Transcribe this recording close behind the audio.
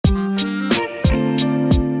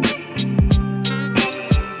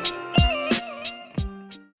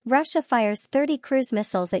Russia fires 30 cruise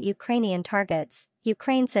missiles at Ukrainian targets.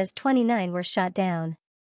 Ukraine says 29 were shot down.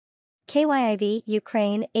 Kyiv,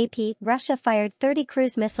 Ukraine, AP, Russia fired 30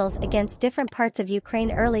 cruise missiles against different parts of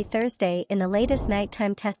Ukraine early Thursday in the latest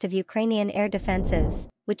nighttime test of Ukrainian air defenses,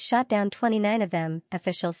 which shot down 29 of them,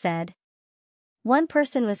 officials said. One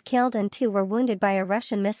person was killed and 2 were wounded by a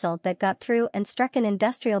Russian missile that got through and struck an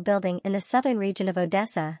industrial building in the southern region of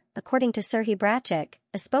Odesa, according to Serhiy Bratchuk,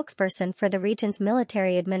 a spokesperson for the region's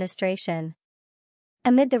military administration.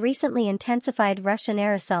 Amid the recently intensified Russian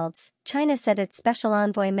air assaults, China said its special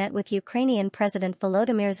envoy met with Ukrainian President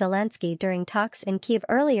Volodymyr Zelenskyy during talks in Kyiv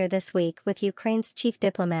earlier this week with Ukraine's chief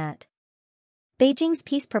diplomat. Beijing's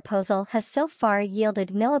peace proposal has so far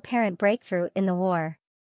yielded no apparent breakthrough in the war.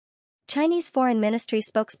 Chinese Foreign Ministry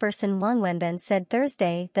spokesperson Wang Wenbin said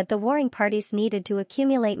Thursday that the warring parties needed to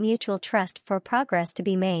accumulate mutual trust for progress to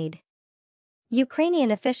be made.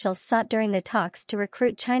 Ukrainian officials sought during the talks to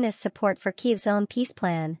recruit China's support for Kyiv's own peace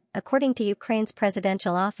plan, according to Ukraine's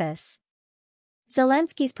presidential office.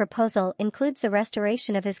 Zelensky's proposal includes the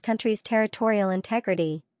restoration of his country's territorial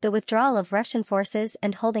integrity, the withdrawal of Russian forces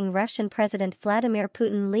and holding Russian President Vladimir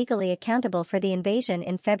Putin legally accountable for the invasion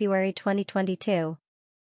in February 2022.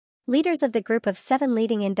 Leaders of the group of 7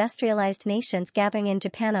 leading industrialized nations gathering in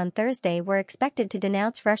Japan on Thursday were expected to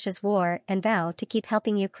denounce Russia's war and vow to keep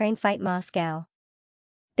helping Ukraine fight Moscow.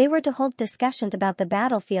 They were to hold discussions about the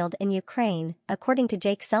battlefield in Ukraine, according to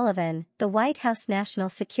Jake Sullivan, the White House National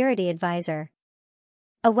Security Advisor.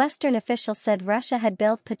 A Western official said Russia had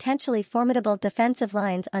built potentially formidable defensive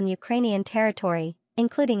lines on Ukrainian territory,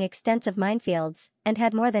 including extensive minefields, and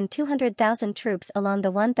had more than 200,000 troops along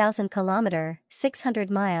the 1,000-kilometer,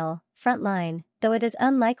 600-mile, front line, though it is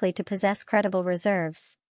unlikely to possess credible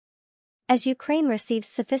reserves. As Ukraine receives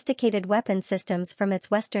sophisticated weapon systems from its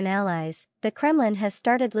Western allies, the Kremlin has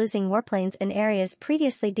started losing warplanes in areas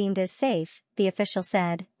previously deemed as safe, the official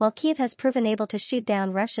said, while Kyiv has proven able to shoot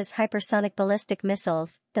down Russia's hypersonic ballistic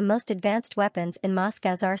missiles, the most advanced weapons in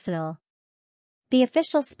Moscow's arsenal. The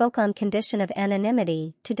official spoke on condition of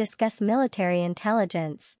anonymity to discuss military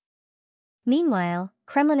intelligence. Meanwhile,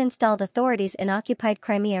 Kremlin-installed authorities in occupied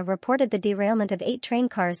Crimea reported the derailment of 8 train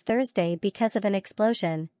cars Thursday because of an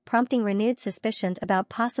explosion, prompting renewed suspicions about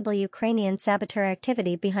possible Ukrainian saboteur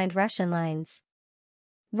activity behind Russian lines.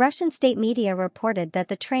 Russian state media reported that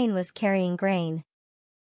the train was carrying grain.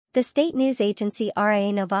 The state news agency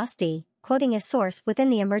RIA Novosti, quoting a source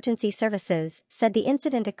within the emergency services, said the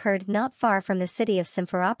incident occurred not far from the city of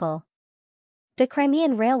Simferopol. The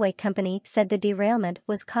Crimean Railway Company said the derailment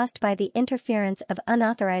was caused by the interference of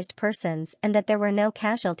unauthorized persons and that there were no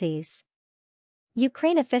casualties.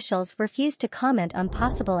 Ukraine officials refused to comment on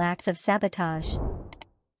possible acts of sabotage.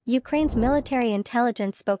 Ukraine's military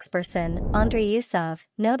intelligence spokesperson, Andriy Yusov,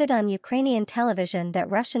 noted on Ukrainian television that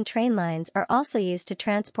Russian train lines are also used to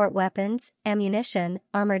transport weapons, ammunition,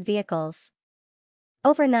 armored vehicles.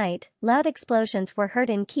 Overnight, loud explosions were heard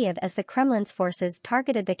in Kyiv as the Kremlin's forces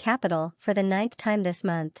targeted the capital for the 9th time this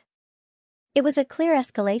month. It was a clear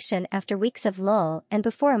escalation after weeks of lull and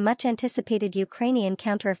before a much-anticipated Ukrainian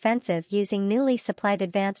counteroffensive using newly supplied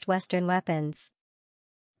advanced Western weapons.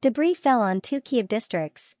 Debris fell on 2 Kyiv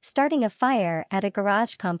districts, starting a fire at a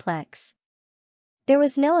garage complex. There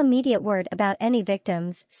was no immediate word about any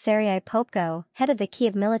victims, Serhiy Bratchuk, head of the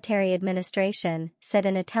Kyiv military administration, said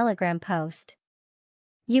in a Telegram post.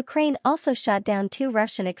 Ukraine also shot down 2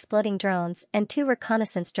 Russian exploding drones and 2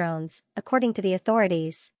 reconnaissance drones, according to the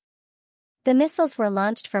authorities. The missiles were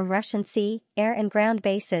launched from Russian sea, air and ground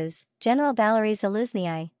bases, General Valery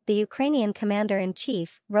Zelenskyy, the Ukrainian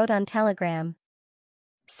commander-in-chief, wrote on Telegram.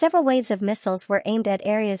 Several waves of missiles were aimed at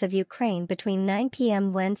areas of Ukraine between 9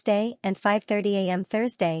 p.m. Wednesday and 5:30 a.m.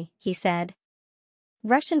 Thursday, he said.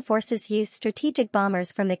 Russian forces used strategic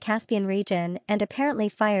bombers from the Caspian region and apparently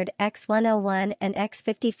fired X-101 and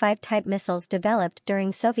X-55 type missiles developed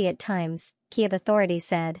during Soviet times, Kyiv authorities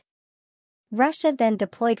said. Russia then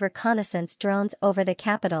deployed reconnaissance drones over the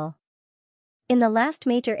capital. In the last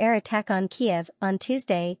major air attack on Kyiv, on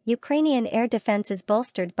Tuesday, Ukrainian air defenses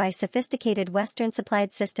bolstered by sophisticated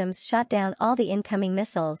Western-supplied systems shot down all the incoming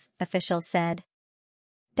missiles, officials said.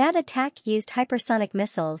 That attack used hypersonic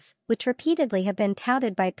missiles, which repeatedly have been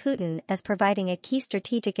touted by Putin as providing a key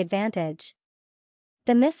strategic advantage.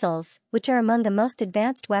 The missiles, which are among the most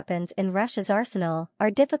advanced weapons in Russia's arsenal, are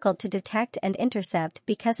difficult to detect and intercept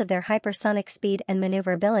because of their hypersonic speed and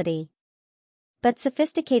maneuverability. But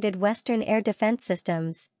sophisticated Western air defense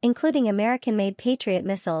systems, including American-made Patriot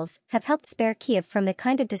missiles, have helped spare Kyiv from the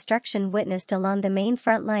kind of destruction witnessed along the main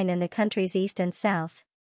front line in the country's east and south.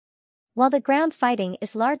 While the ground fighting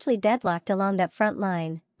is largely deadlocked along that front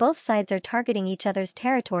line, both sides are targeting each other's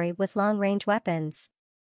territory with long-range weapons.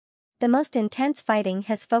 The most intense fighting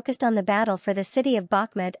has focused on the battle for the city of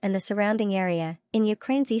Bakhmut and the surrounding area, in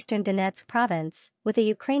Ukraine's eastern Donetsk province, with a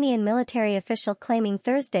Ukrainian military official claiming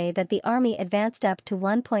Thursday that the army advanced up to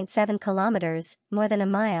 1.7 kilometers, more than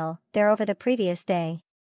a mile, there over the previous day.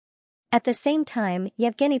 At the same time,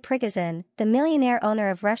 Yevgeny Prigozhin, the millionaire owner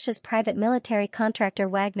of Russia's private military contractor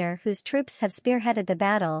Wagner, whose troops have spearheaded the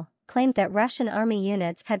battle, claimed that Russian army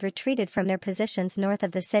units had retreated from their positions north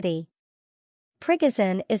of the city.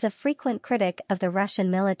 Prigozhin is a frequent critic of the Russian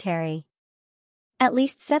military. At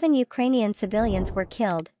least 7 Ukrainian civilians were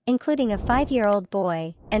killed, including a 5-year-old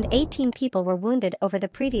boy, and 18 people were wounded over the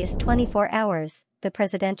previous 24 hours, the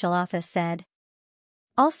presidential office said.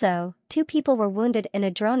 Also, 2 people were wounded in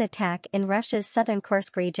a drone attack in Russia's southern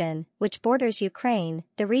Kursk region, which borders Ukraine,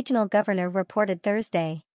 the regional governor reported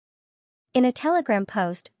Thursday. In a Telegram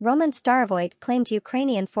post, Roman Starovoyt claimed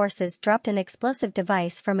Ukrainian forces dropped an explosive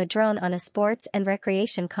device from a drone on a sports and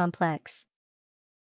recreation complex.